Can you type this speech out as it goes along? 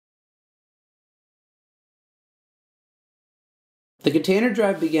The container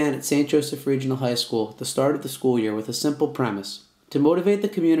drive began at St. Joseph Regional High School at the start of the school year with a simple premise: to motivate the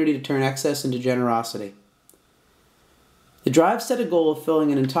community to turn excess into generosity. The drive set a goal of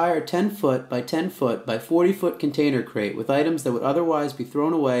filling an entire 10-foot by 10-foot by 40-foot container crate with items that would otherwise be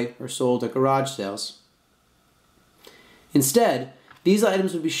thrown away or sold at garage sales. Instead, these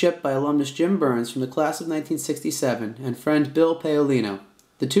items would be shipped by alumnus Jim Burns from the class of 1967 and friend Bill Paolino.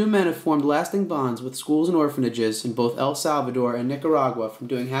 The two men have formed lasting bonds with schools and orphanages in both El Salvador and Nicaragua from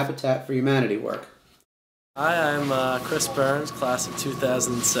doing Habitat for Humanity work. Hi, I'm Chris Burns, class of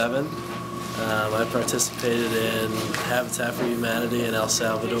 2007. I participated in Habitat for Humanity in El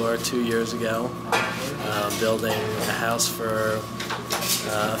Salvador 2 years ago, building a house for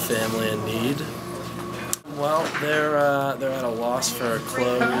a family in need. Well, they're at a loss for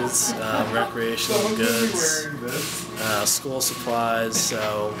clothes, recreational goods, school supplies,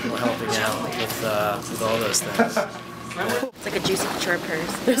 so we're helping out with all those things. It's like a juicy couture purse.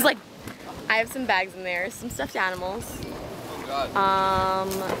 I have some bags in there, some stuffed animals,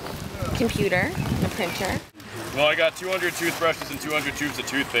 computer, and a printer. Well, I got 200 toothbrushes and 200 tubes of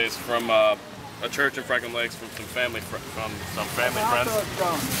toothpaste from a church in Franklin Lakes from some family friends.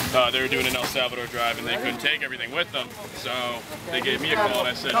 They were doing an El Salvador drive and they couldn't take everything with them, so they gave me a call and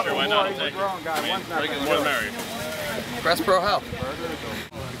I said, sure, why not? I'll take it. I mean, more than merrier. Press Pro help. Pick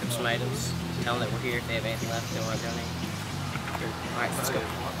up some items, tell them that we're here if they have anything left they want to donate. Alright, let's go.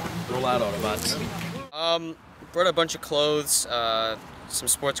 Roll out Autobots. Brought a bunch of clothes, some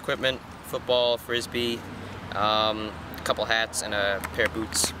sports equipment, football, frisbee, a couple hats, and a pair of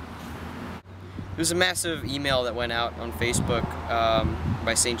boots. There was a massive email that went out on Facebook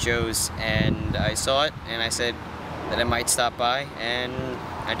by St. Joe's, and I saw it, and I said that I might stop by, and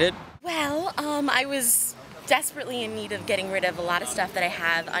I did. Well, I was desperately in need of getting rid of a lot of stuff that I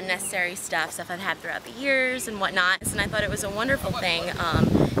have, unnecessary stuff I've had throughout the years and whatnot, and I thought it was a wonderful thing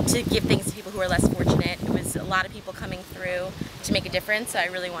to give things to people who are less fortunate. It was a lot of people coming through to make a difference, so I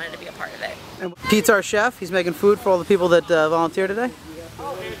really wanted to be a part of it. Pete's our chef. He's making food for all the people that volunteer today.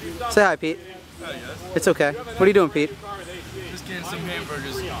 Say hi, Pete. Hi, yes. It's okay. What are you doing, Pete? Just getting some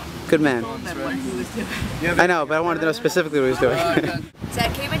hamburgers. Good man. I know, but I wanted to know specifically what he was doing. So I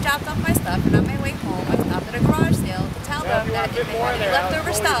came and dropped off my stuff, and on my way home I stopped at a garage sale to tell them that if they had any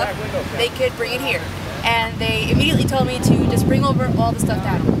leftover stuff, they could bring it here. And they immediately told me to just bring over all the stuffed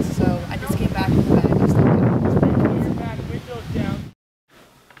animals. So I just came back with a bag of stuffed animals.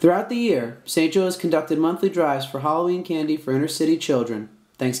 Throughout the year, St. Joe has conducted monthly drives for Halloween candy for inner-city children,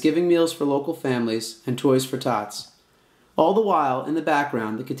 Thanksgiving meals for local families, and toys for tots. All the while, in the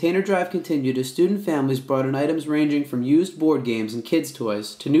background, the container drive continued as student families brought in items ranging from used board games and kids'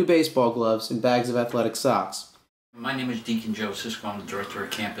 toys to new baseball gloves and bags of athletic socks. My name is Deacon Joe Sisko. I'm the Director of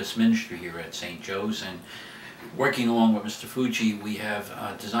Campus Ministry here at St. Joe's, and working along with Mr. Fucci, we have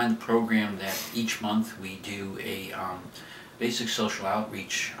designed a program that each month we do a basic social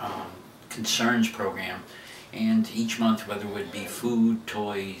outreach concerns program. And each month, whether it would be food,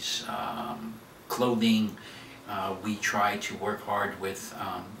 toys, clothing, we try to work hard with,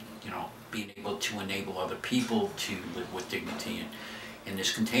 being able to enable other people to live with dignity. And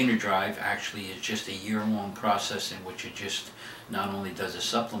this container drive actually is just a year-long process in which it just not only does it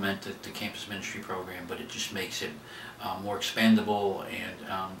supplement the campus ministry program, but it just makes it more expandable,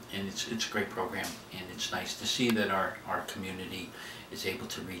 and it's a great program. And it's nice to see that our community is able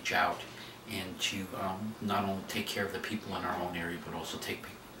to reach out and to not only take care of the people in our own area, but also take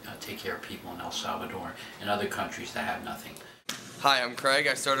care of people in El Salvador and other countries that have nothing. Hi, I'm Craig.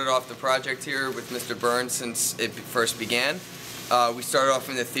 I started off the project here with Mr. Burns since it first began. We started off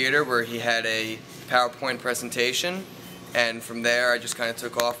in the theater where he had a PowerPoint presentation, and from there I just kind of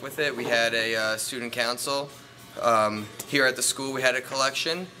took off with it. We had a student council. Here at the school we had a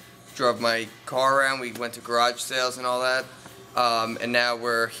collection. Drove my car around, we went to garage sales and all that. And now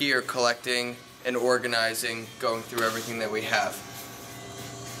we're here collecting and organizing, going through everything that we have.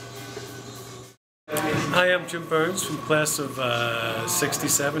 Hi, I'm Jim Burns from class of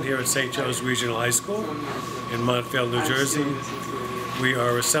 67 here at St. Joe's Regional High School in Montvale, New Jersey. We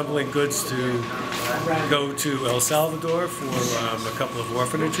are assembling goods to go to El Salvador for a couple of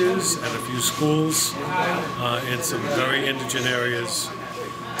orphanages and a few schools in some very indigent areas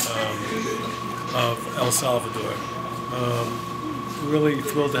of El Salvador. Really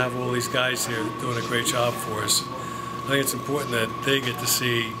thrilled to have all these guys here doing a great job for us. I think it's important that they get to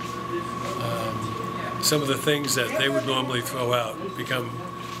see some of the things that they would normally throw out become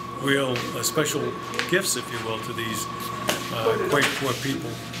real special gifts, if you will, to these quite poor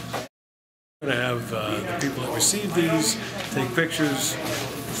people. We're going to have the people that receive these take pictures,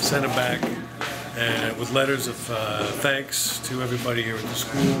 send them back, and with letters of thanks to everybody here at the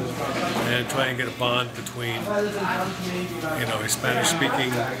school, and try and get a bond between, a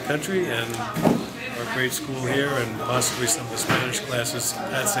Spanish-speaking country and our great school here, and possibly some of the Spanish classes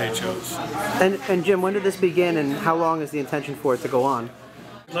at St. Joe's. And Jim, when did this begin, and how long is the intention for it to go on?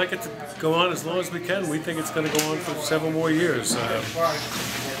 We'd like it to go on as long as we can. We think it's going to go on for several more years.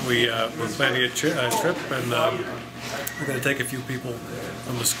 We're planning a trip, and we're going to take a few people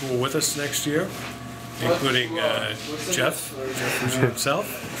from the school with us next year, including Jeff Fucci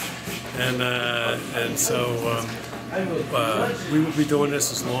himself, and so we will be doing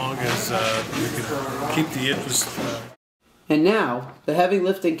this as long as we can keep the interest. And now, the heavy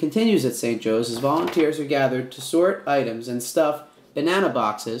lifting continues at St. Joe's as volunteers are gathered to sort items and stuff banana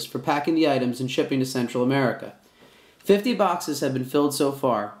boxes for packing the items and shipping to Central America. 50 boxes have been filled so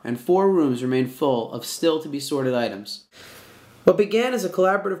far, and 4 rooms remain full of still-to-be-sorted items. What began as a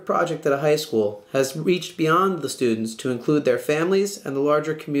collaborative project at a high school has reached beyond the students to include their families and the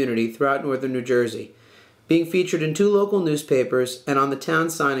larger community throughout northern New Jersey, being featured in 2 local newspapers and on the town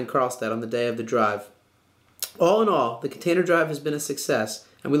sign in Carlstadt on the day of the drive. All in all, the container drive has been a success,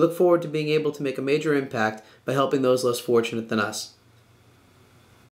 and we look forward to being able to make a major impact by helping those less fortunate than us.